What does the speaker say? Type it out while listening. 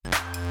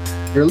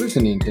You're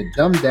listening to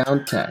Dumb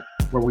Down Tech,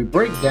 where we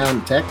break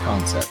down tech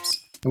concepts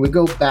and we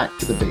go back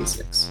to the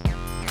basics.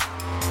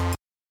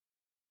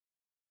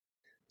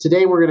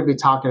 Today we're going to be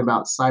talking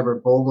about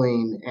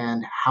cyberbullying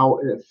and how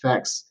it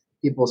affects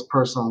people's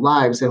personal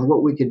lives and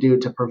what we could do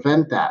to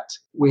prevent that.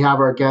 We have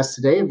our guest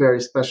today, a very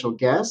special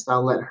guest.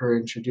 I'll let her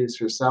introduce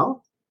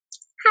herself.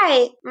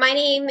 Hi, my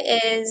name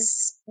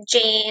is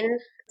Jane.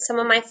 Some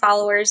of my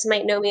followers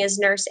might know me as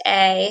Nurse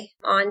A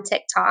on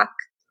TikTok.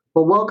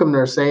 Well, welcome,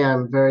 Nurse A.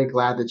 I'm very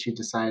glad that you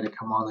decided to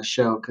come on the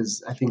show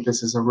because I think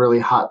this is a really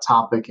hot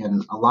topic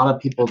and a lot of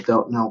people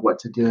don't know what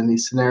to do in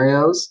these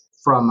scenarios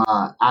from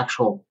an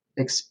actual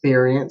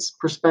experience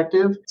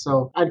perspective.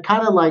 So I'd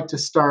kind of like to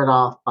start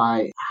off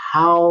by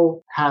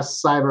how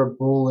has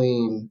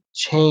cyberbullying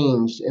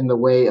changed in the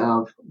way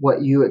of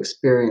what you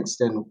experienced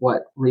and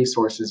what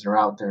resources are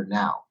out there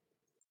now?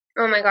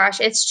 Oh my gosh,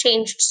 it's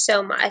changed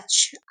so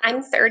much.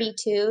 I'm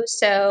 32,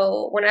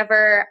 so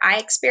whenever I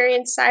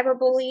experienced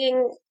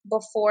cyberbullying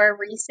before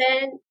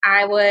recent,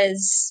 I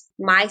was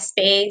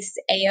MySpace,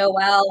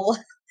 AOL.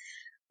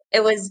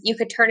 It was, you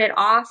could turn it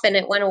off and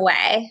it went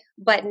away.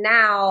 But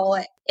now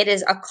it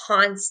is a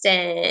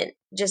constant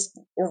just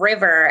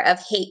river of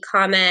hate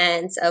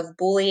comments, of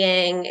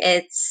bullying.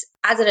 It's,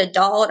 as an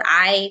adult,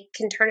 I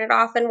can turn it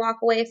off and walk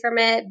away from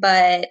it,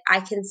 but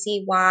I can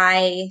see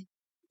why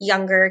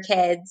younger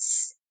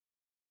kids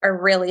are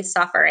really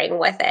suffering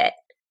with it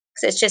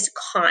because it's just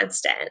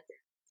constant.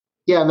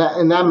 Yeah,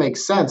 and that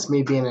makes sense.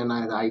 Me being in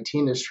the IT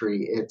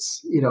industry,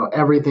 it's,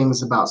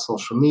 everything's about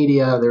social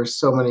media. There's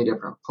so many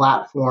different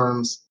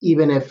platforms.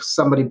 Even if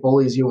somebody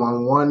bullies you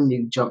on one,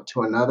 you jump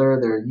to another,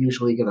 they're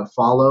usually going to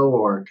follow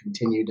or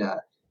continue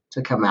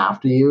to come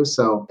after you.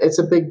 So it's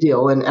a big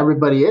deal. And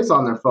everybody is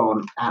on their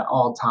phone at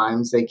all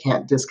times. They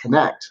can't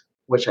disconnect,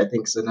 which I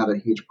think is another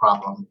huge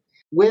problem.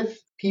 With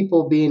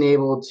people being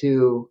able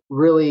to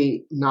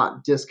really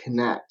not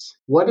disconnect,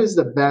 what is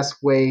the best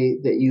way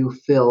that you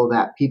feel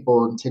that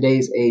people in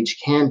today's age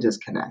can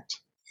disconnect?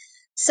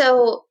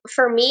 So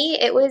for me,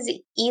 it was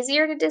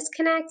easier to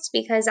disconnect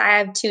because I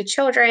have 2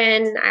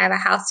 children. I have a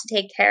house to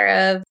take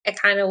care of. It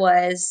kind of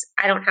was,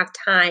 I don't have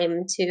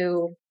time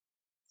to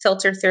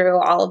filter through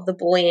all of the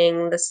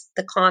bullying,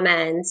 the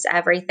comments,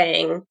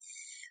 everything.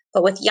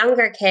 But with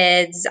younger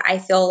kids, I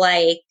feel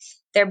like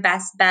their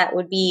best bet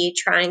would be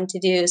trying to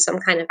do some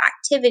kind of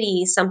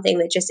activity, something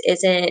that just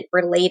isn't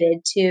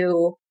related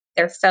to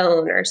their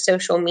phone or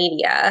social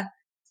media,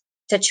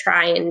 to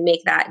try and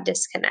make that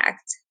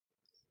disconnect.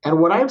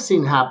 And what I've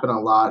seen happen a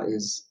lot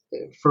is,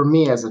 for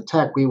me as a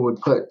tech, we would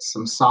put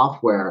some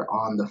software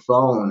on the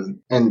phone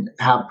and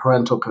have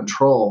parental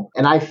control.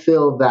 And I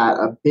feel that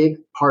a big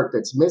part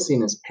that's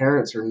missing is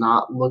parents are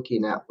not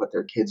looking at what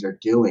their kids are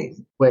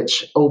doing,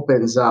 which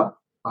opens up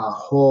a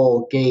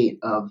whole gate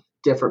of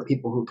different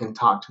people who can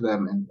talk to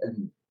them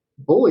and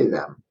bully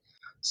them.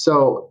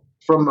 So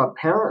from a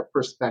parent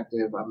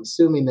perspective, I'm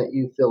assuming that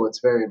you feel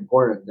it's very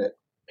important that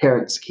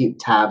parents keep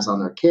tabs on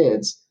their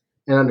kids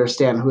and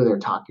understand who they're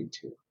talking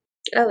to.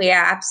 Oh,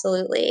 yeah,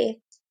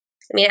 absolutely.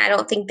 I mean, I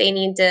don't think they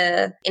need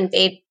to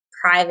invade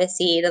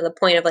privacy to the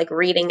point of like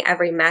reading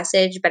every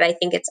message, but I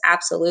think it's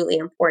absolutely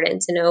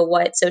important to know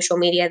what social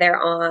media they're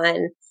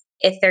on,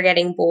 if they're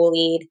getting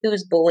bullied,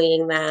 who's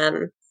bullying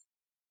them,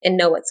 and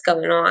know what's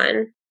going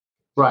on.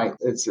 Right.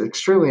 It's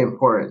extremely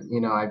important.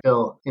 I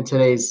feel in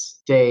today's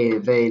day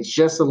of age,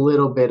 just a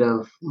little bit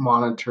of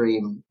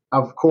monitoring,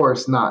 of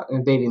course, not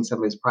invading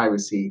somebody's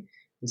privacy,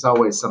 is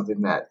always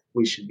something that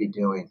we should be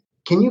doing.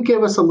 Can you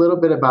give us a little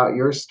bit about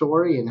your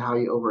story and how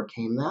you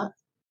overcame that?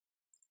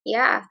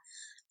 Yeah.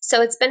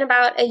 So it's been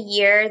about a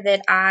year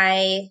that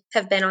I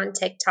have been on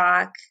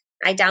TikTok.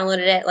 I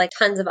downloaded it like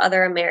tons of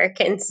other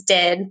Americans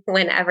did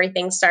when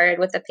everything started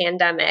with the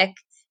pandemic.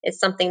 It's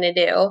something to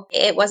do.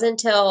 It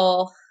wasn't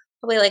until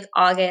probably like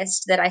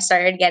August that I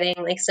started getting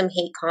like some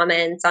hate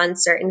comments on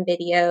certain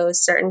videos,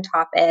 certain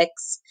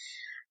topics.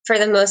 For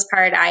the most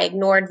part, I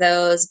ignored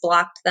those,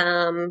 blocked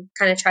them,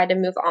 kind of tried to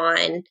move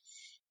on.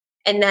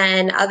 And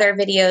then other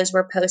videos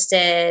were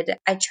posted.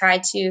 I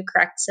tried to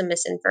correct some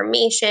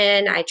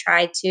misinformation. I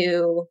tried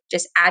to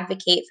just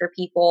advocate for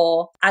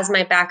people. As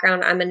my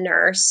background, I'm a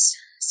nurse.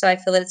 So I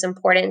feel that it's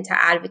important to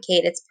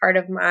advocate. It's part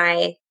of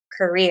my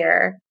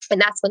career.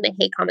 And that's when the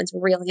hate comments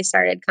really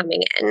started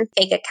coming in.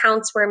 Fake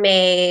accounts were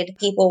made.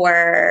 People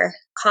were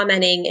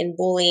commenting and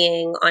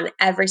bullying on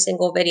every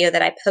single video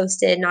that I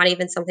posted, not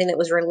even something that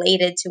was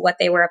related to what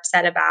they were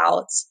upset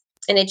about.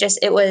 And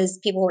it was,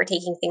 people were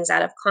taking things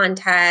out of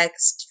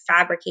context,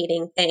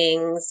 fabricating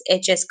things.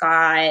 It just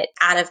got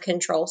out of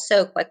control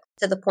so quick,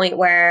 to the point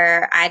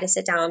where I had to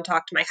sit down and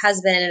talk to my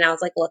husband. And I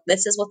was like, look,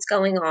 this is what's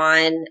going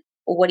on.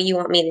 What do you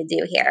want me to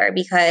do here?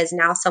 Because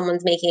now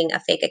someone's making a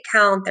fake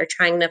account. They're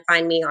trying to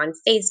find me on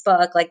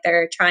Facebook. Like,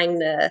 they're trying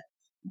to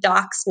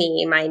dox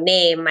me, my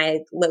name,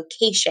 my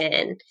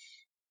location.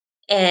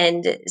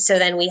 And so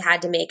then we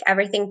had to make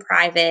everything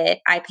private.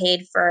 I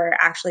paid for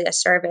actually a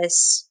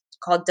service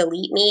called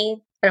Delete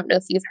Me. I don't know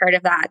if you've heard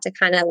of that, to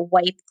kind of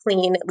wipe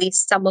clean at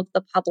least some of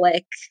the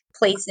public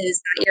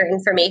places that your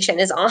information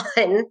is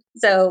on.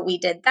 So we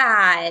did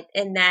that.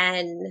 And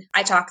then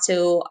I talked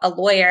to a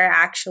lawyer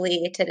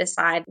actually to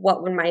decide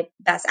what would my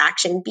best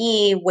action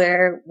be?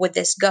 Where would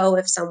this go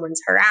if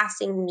someone's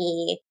harassing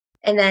me?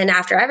 And then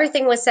after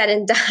everything was said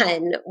and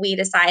done, we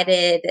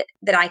decided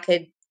that I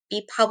could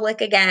be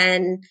public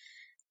again.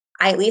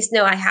 I at least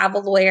know I have a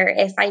lawyer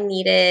if I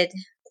needed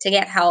to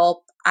get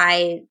help.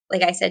 I,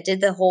 like I said, did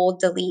the whole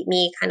delete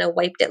me, kind of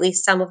wiped at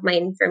least some of my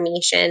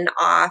information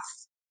off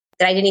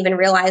that I didn't even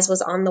realize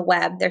was on the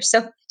web. There's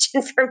so much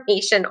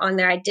information on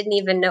there I didn't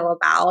even know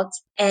about,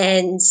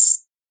 and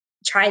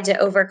tried to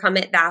overcome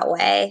it that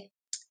way.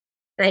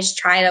 And I just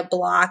try to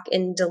block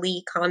and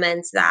delete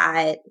comments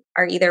that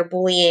are either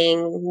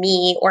bullying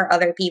me or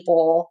other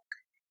people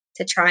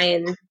to try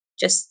and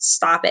just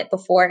stop it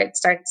before it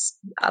starts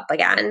up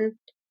again.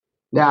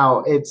 Now,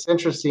 it's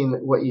interesting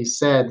that what you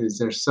said is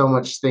there's so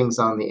much things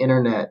on the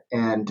internet,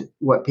 and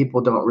what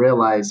people don't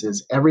realize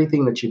is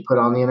everything that you put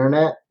on the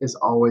internet is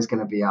always going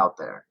to be out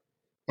there.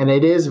 And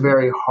it is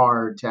very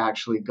hard to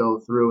actually go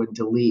through and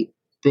delete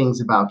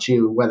things about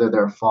you, whether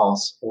they're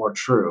false or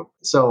true.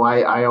 So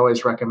I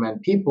always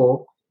recommend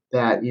people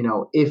that,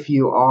 if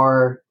you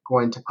are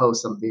going to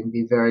post something,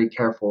 be very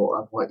careful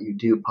of what you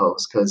do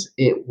post because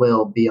it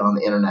will be on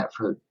the internet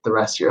for the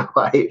rest of your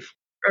life.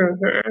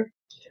 Mm-hmm.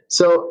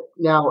 So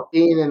now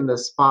being in the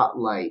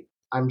spotlight,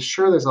 I'm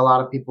sure there's a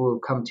lot of people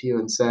who've come to you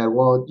and said,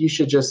 well, you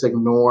should just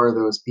ignore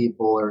those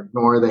people or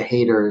ignore the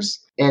haters.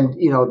 And,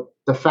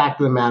 the fact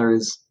of the matter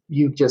is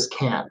you just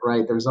can't,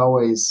 right? There's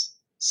always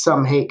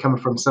some hate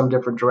coming from some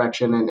different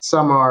direction and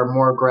some are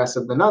more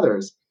aggressive than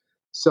others.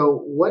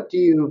 So what can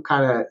you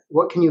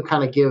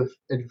kind of give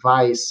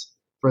advice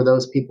for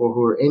those people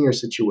who are in your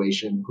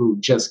situation who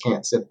just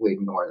can't simply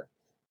ignore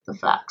the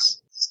facts?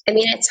 I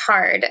mean, it's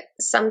hard.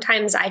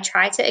 Sometimes I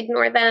try to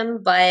ignore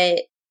them,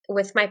 but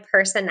with my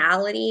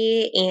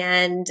personality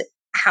and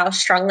how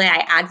strongly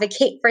I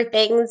advocate for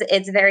things,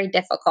 it's very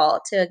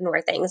difficult to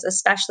ignore things,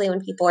 especially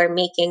when people are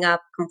making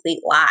up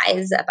complete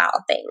lies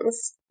about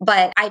things.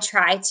 But I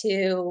try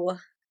to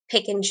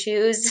pick and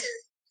choose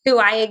who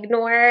I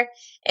ignore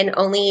and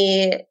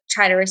only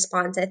try to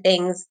respond to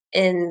things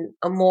in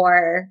a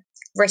more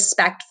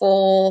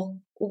respectful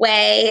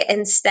way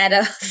instead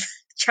of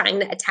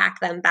trying to attack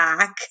them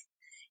back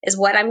is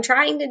what I'm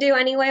trying to do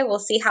anyway. We'll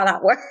see how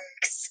that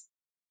works.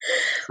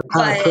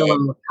 Kind of But fill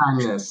them with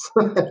kindness.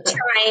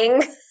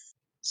 trying.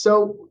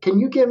 So, can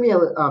you give me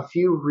a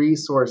few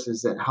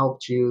resources that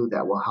helped you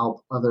that will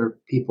help other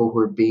people who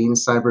are being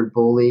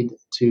cyberbullied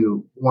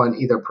to one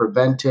either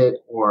prevent it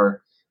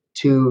or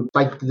to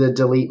like the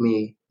delete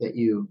me that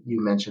you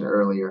mentioned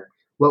earlier?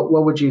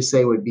 What would you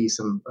say would be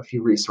a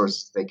few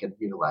resources they could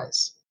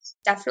utilize?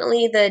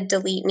 Definitely the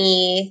delete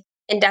me,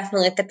 and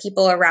definitely the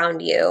people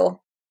around you,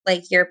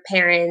 like your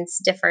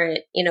parents, different,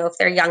 if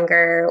they're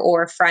younger,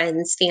 or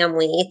friends,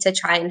 family, to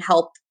try and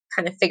help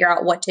kind of figure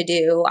out what to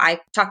do. I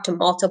talked to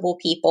multiple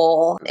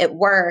people at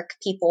work,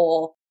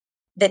 people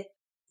that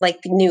like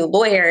new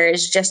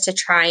lawyers, just to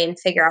try and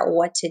figure out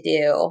what to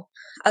do.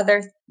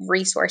 Other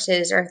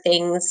resources or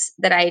things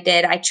that I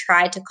did, I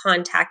tried to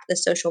contact the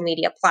social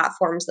media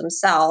platforms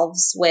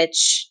themselves,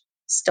 which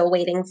still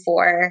waiting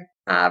for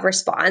a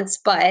response,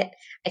 but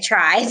I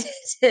tried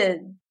to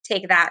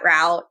take that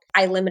route.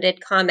 I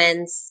limited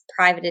comments,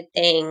 privated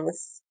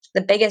things.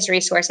 The biggest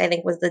resource I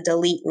think was the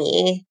delete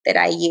me that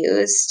I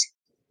used.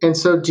 And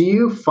so, do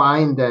you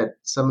find that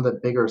some of the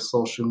bigger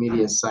social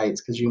media sites,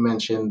 because you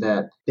mentioned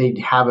that they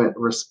haven't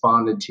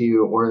responded to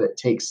you or that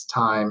takes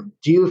time,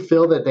 do you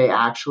feel that they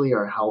actually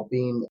are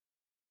helping?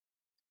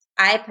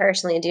 I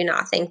personally do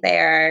not think they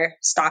are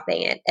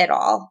stopping it at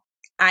all.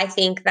 I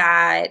think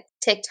that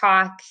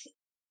TikTok,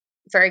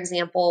 for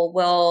example,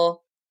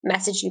 will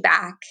message you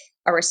back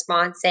a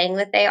response saying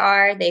that they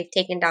are. They've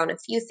taken down a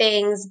few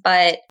things,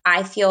 but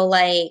I feel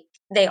like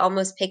they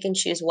almost pick and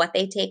choose what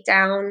they take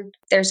down.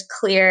 There's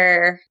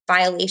clear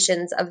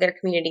violations of their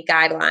community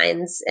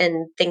guidelines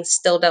and things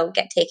still don't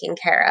get taken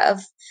care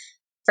of.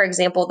 For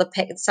example,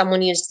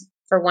 someone used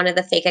for one of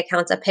the fake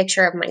accounts a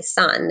picture of my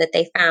son that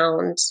they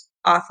found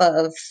off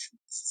of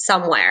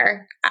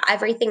somewhere.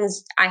 Everything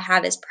I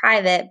have is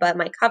private, but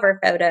my cover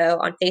photo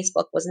on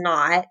Facebook was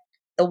not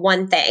the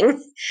one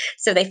thing.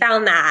 So they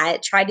found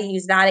that, tried to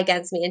use that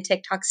against me, and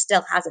TikTok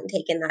still hasn't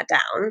taken that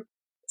down.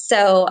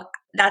 So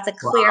that's a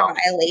clear Wow.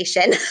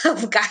 violation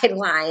of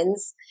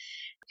guidelines.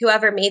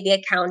 Whoever made the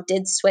account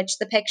did switch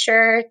the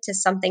picture to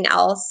something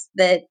else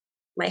that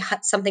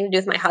something to do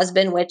with my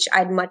husband, which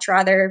I'd much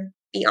rather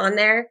be on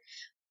there.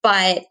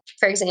 But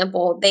for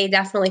example, they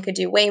definitely could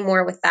do way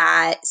more with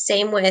that.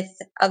 Same with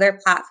other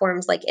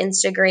platforms like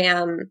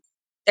Instagram.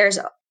 There's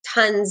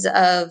tons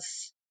of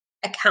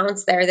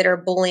accounts there that are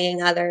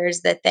bullying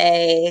others that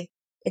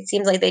it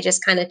seems like they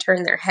just kind of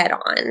turn their head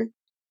on.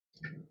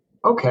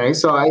 Okay,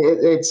 so I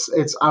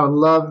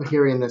love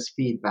hearing this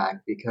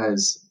feedback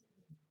because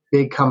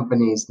big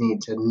companies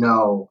need to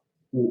know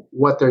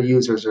what their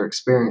users are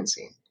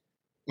experiencing,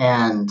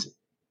 and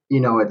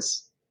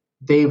it's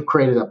they've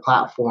created a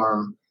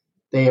platform.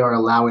 They are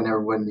allowing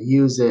everyone to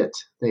use it.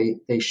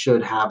 They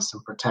should have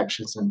some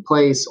protections in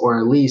place, or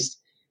at least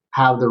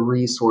have the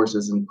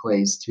resources in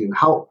place to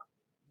help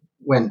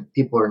when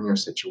people are in your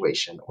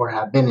situation or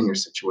have been in your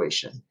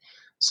situation.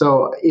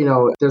 So,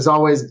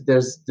 there's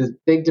this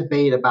big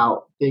debate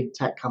about big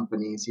tech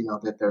companies,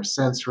 that they're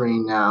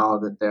censoring now,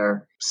 that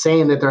they're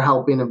saying that they're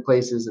helping in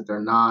places that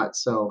they're not.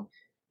 So,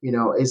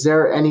 is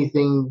there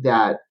anything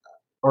that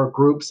or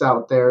groups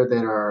out there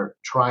that are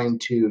trying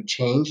to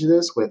change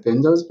this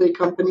within those big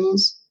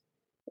companies?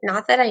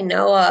 Not that I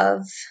know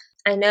of.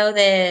 I know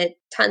that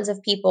tons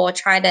of people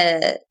try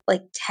to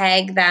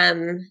tag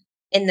them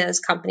in those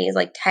companies,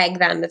 tag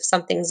them if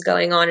something's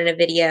going on in a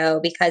video,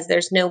 because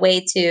there's no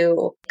way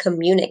to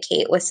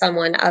communicate with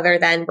someone other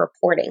than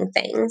reporting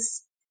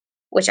things,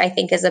 which I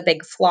think is a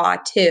big flaw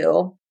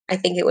too. I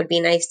think it would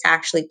be nice to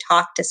actually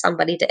talk to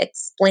somebody to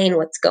explain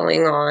what's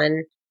going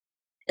on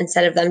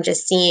instead of them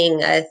just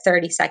seeing a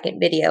 30-second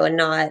video and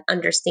not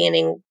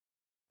understanding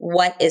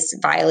what is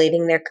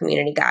violating their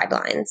community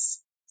guidelines.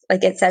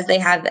 It says they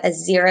have a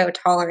zero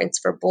tolerance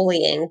for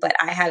bullying, but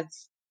I have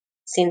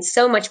seen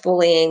so much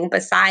bullying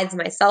besides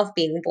myself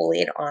being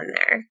bullied on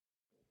there.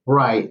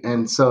 Right.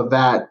 And so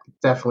that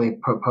definitely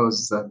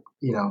proposes a,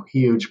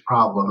 huge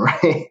problem,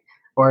 right?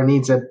 Or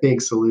needs a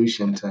big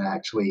solution to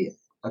actually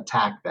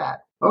attack that.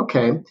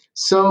 Okay.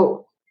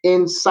 So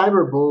in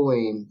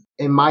cyberbullying,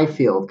 in my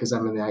field, because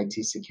I'm in the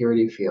IT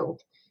security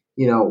field,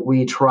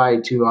 we try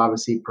to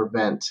obviously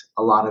prevent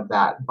a lot of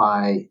that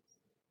by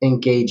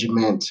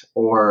engagement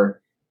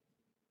or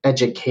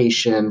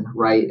education,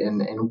 right?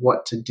 And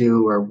what to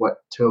do or what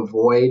to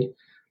avoid.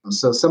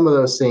 So some of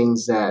those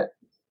things that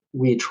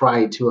we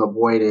try to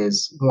avoid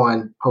is,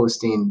 one,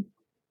 posting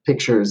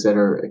pictures that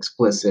are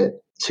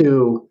explicit.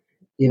 Two,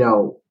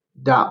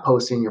 not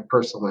posting your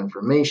personal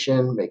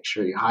information. Make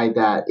sure you hide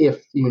that.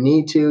 If you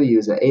need to,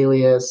 use an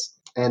alias.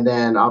 And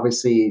then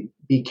obviously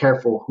be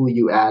careful who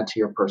you add to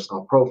your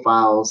personal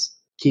profiles.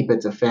 Keep it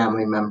to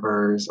family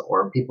members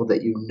or people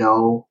that you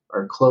know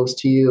are close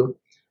to you.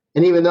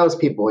 And even those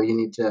people, you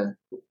need to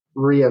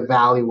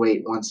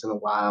reevaluate once in a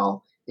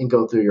while and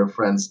go through your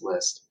friends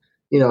list.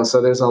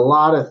 So there's a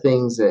lot of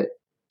things that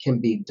can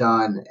be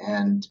done.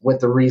 And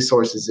with the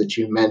resources that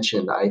you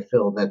mentioned, I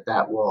feel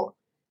that will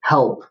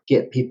help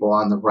get people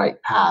on the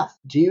right path.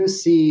 Do you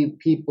see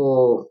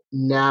people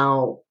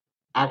now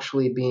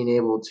actually being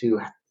able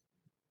to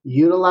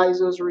utilize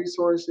those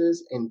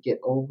resources and get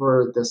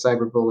over the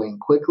cyberbullying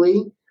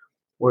quickly?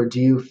 Or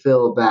do you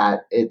feel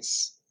that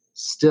it's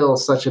still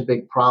such a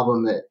big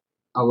problem that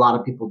a lot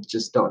of people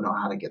just don't know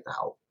how to get the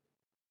help?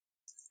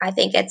 I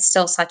think it's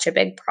still such a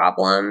big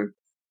problem.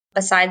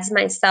 Besides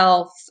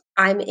myself,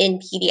 I'm in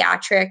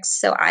pediatrics,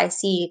 so I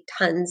see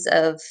tons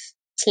of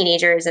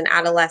teenagers and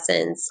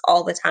adolescents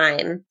all the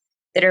time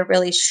that are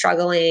really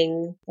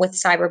struggling with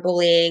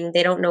cyberbullying.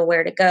 They don't know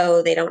where to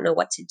go. They don't know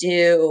what to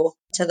do,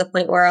 to the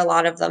point where a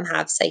lot of them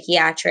have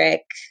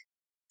psychiatric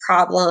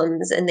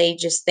problems and they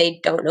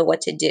don't know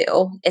what to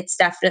do. It's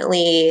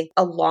definitely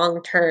a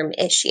long-term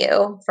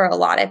issue for a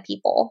lot of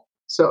people.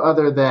 So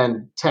other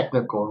than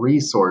technical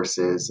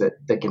resources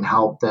that can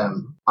help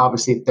them,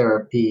 obviously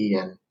therapy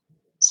and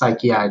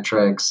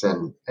psychiatrics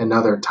and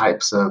other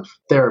types of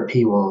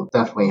therapy will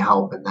definitely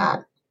help in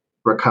that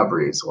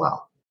recovery as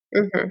well.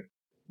 Mm-hmm.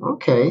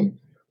 Okay.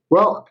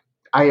 Well,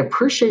 I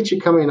appreciate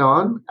you coming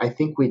on. I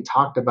think we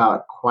talked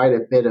about quite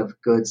a bit of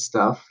good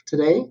stuff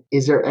today.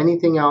 Is there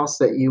anything else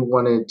that you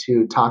wanted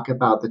to talk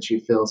about that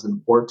you feel is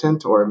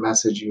important, or a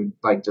message you'd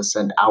like to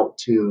send out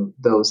to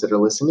those that are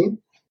listening?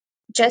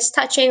 Just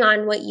touching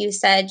on what you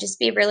said, just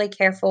be really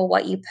careful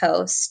what you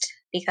post,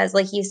 because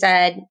like you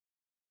said,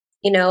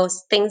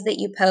 things that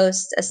you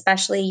post,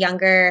 especially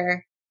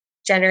younger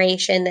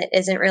generation that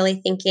isn't really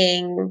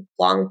thinking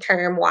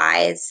long-term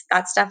wise,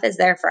 that stuff is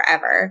there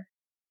forever.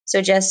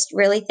 So just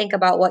really think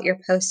about what you're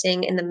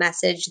posting and the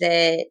message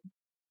that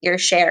you're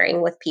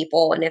sharing with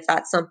people, and if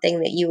that's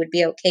something that you would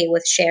be okay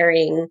with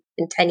sharing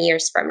in 10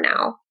 years from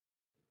now.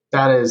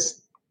 That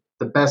is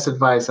the best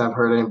advice I've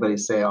heard anybody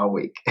say all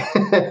week.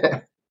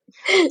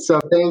 So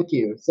thank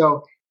you.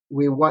 So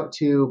we want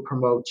to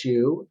promote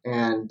you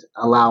and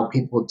allow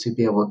people to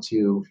be able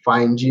to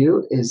find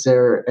you. Is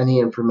there any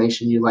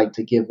information you'd like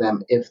to give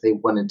them if they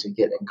wanted to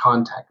get in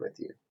contact with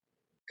you?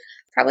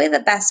 Probably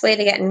the best way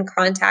to get in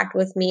contact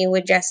with me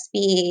would just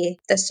be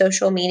the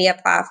social media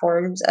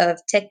platforms of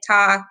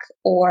TikTok,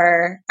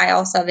 or I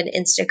also have an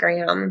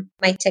Instagram.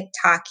 My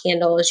TikTok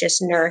handle is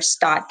just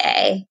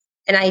nurse.a.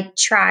 And I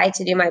try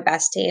to do my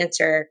best to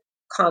answer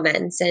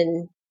comments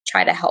and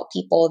try to help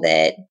people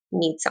that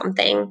need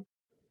something.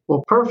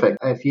 Well, perfect.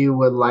 If you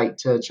would like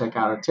to check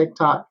out our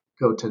TikTok,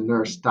 go to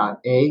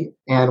nurse.a.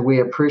 And we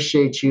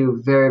appreciate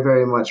you very,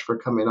 very much for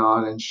coming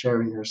on and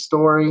sharing your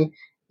story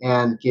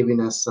and giving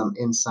us some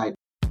insight.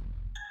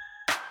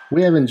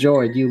 We have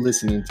enjoyed you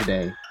listening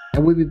today,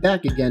 and we'll be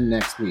back again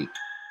next week.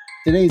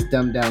 Today's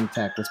Dumbed Down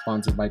Tech was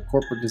sponsored by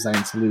Corporate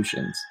Design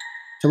Solutions.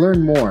 To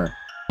learn more,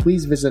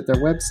 please visit their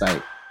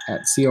website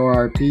at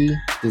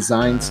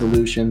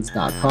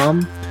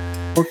corpdesignsolutions.com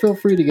or feel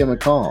free to give him a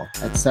call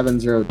at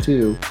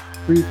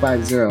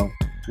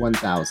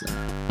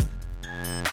 702-350-1000.